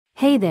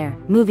Hey there,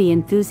 movie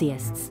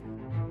enthusiasts.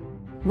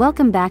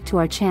 Welcome back to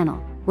our channel,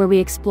 where we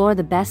explore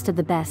the best of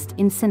the best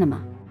in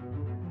cinema.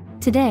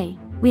 Today,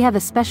 we have a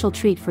special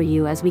treat for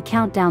you as we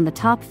count down the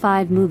top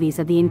 5 movies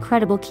of the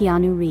incredible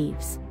Keanu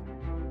Reeves.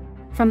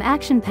 From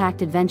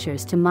action-packed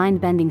adventures to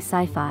mind-bending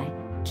sci-fi,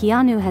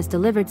 Keanu has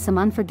delivered some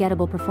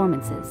unforgettable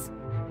performances.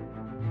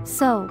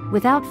 So,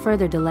 without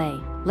further delay,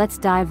 let's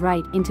dive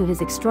right into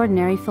his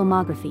extraordinary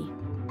filmography.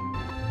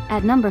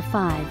 At number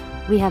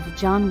 5, we have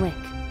John Wick.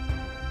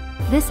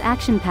 This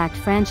action-packed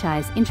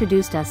franchise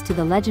introduced us to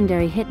the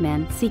legendary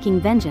hitman seeking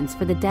vengeance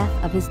for the death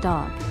of his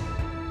dog.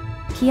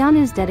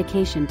 Keanu's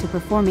dedication to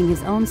performing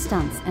his own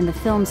stunts and the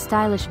film's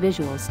stylish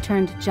visuals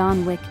turned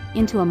John Wick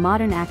into a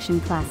modern action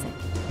classic.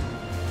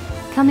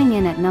 Coming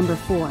in at number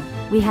 4,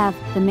 we have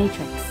The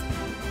Matrix.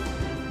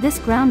 This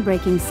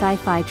groundbreaking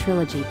sci-fi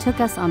trilogy took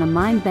us on a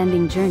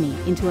mind-bending journey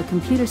into a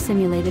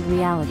computer-simulated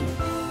reality.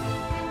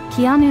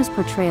 Keanu's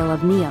portrayal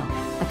of Neo,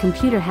 a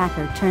computer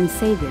hacker turned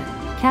savior,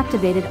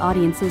 captivated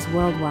audiences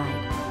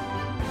worldwide.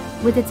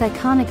 With its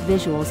iconic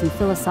visuals and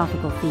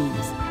philosophical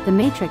themes, The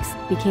Matrix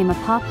became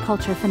a pop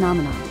culture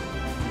phenomenon.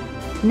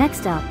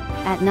 Next up,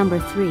 at number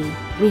 3,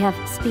 we have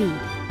Speed.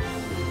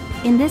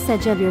 In this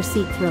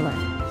edge-of-your-seat thriller,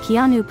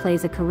 Keanu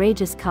plays a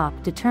courageous cop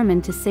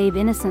determined to save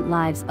innocent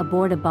lives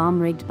aboard a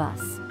bomb-rigged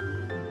bus.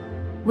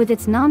 With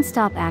its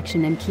non-stop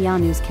action and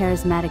Keanu's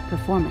charismatic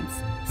performance,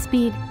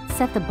 Speed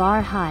set the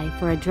bar high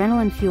for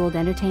adrenaline-fueled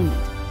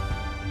entertainment.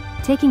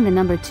 Taking the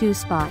number 2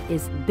 spot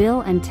is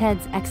Bill and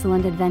Ted's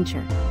Excellent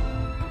Adventure.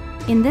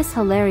 In this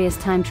hilarious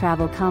time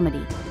travel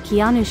comedy,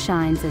 Keanu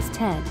shines as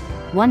Ted,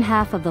 one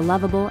half of the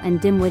lovable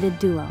and dim-witted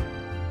duo.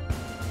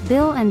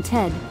 Bill and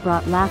Ted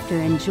brought laughter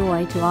and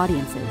joy to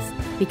audiences,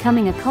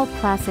 becoming a cult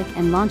classic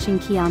and launching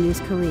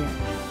Keanu's career.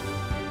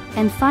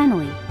 And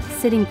finally,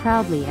 sitting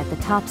proudly at the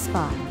top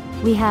spot,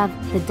 we have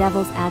The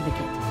Devil's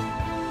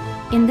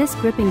Advocate. In this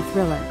gripping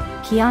thriller,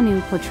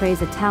 Keanu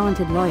portrays a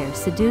talented lawyer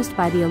seduced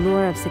by the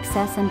allure of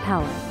success and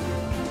power.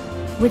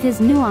 With his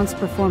nuanced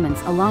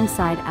performance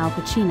alongside Al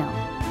Pacino,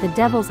 The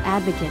Devil's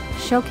Advocate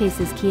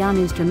showcases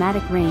Keanu's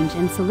dramatic range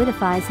and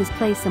solidifies his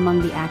place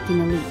among the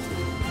acting elite.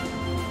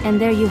 And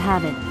there you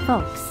have it,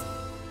 folks.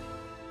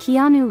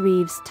 Keanu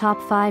Reeves'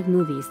 top 5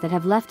 movies that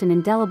have left an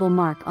indelible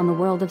mark on the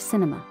world of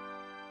cinema.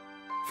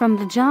 From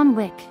the John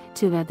Wick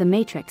to The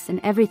Matrix and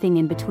everything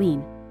in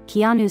between,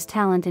 Keanu's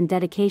talent and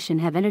dedication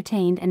have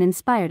entertained and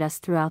inspired us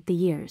throughout the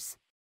years.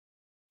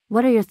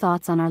 What are your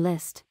thoughts on our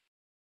list?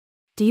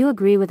 Do you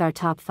agree with our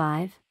top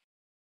 5?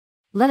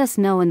 Let us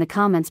know in the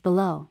comments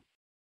below.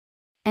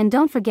 And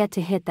don't forget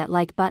to hit that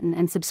like button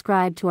and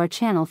subscribe to our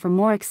channel for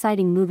more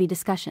exciting movie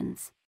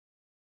discussions.